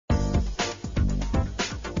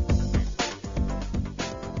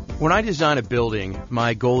When I design a building,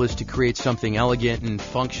 my goal is to create something elegant and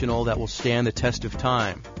functional that will stand the test of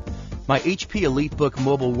time. My HP EliteBook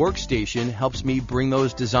mobile workstation helps me bring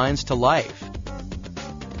those designs to life.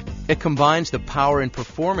 It combines the power and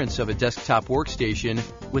performance of a desktop workstation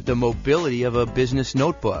with the mobility of a business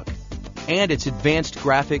notebook. And its advanced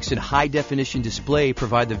graphics and high-definition display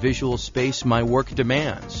provide the visual space my work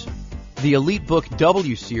demands. The EliteBook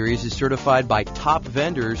W series is certified by top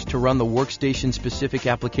vendors to run the workstation-specific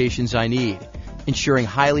applications I need, ensuring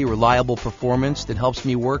highly reliable performance that helps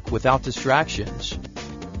me work without distractions.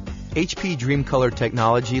 HP DreamColor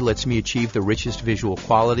technology lets me achieve the richest visual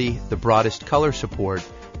quality, the broadest color support,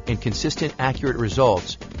 and consistent, accurate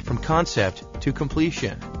results from concept to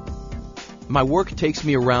completion. My work takes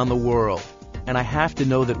me around the world, and I have to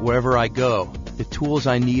know that wherever I go, the tools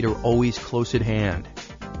I need are always close at hand.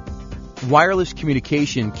 Wireless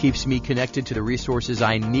communication keeps me connected to the resources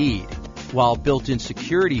I need, while built-in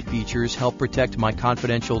security features help protect my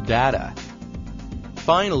confidential data.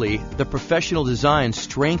 Finally, the professional design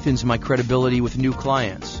strengthens my credibility with new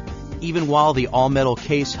clients, even while the all-metal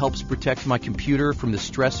case helps protect my computer from the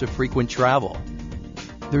stress of frequent travel.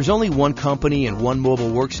 There's only one company and one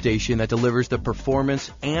mobile workstation that delivers the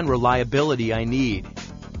performance and reliability I need: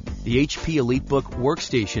 the HP EliteBook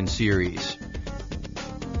Workstation Series.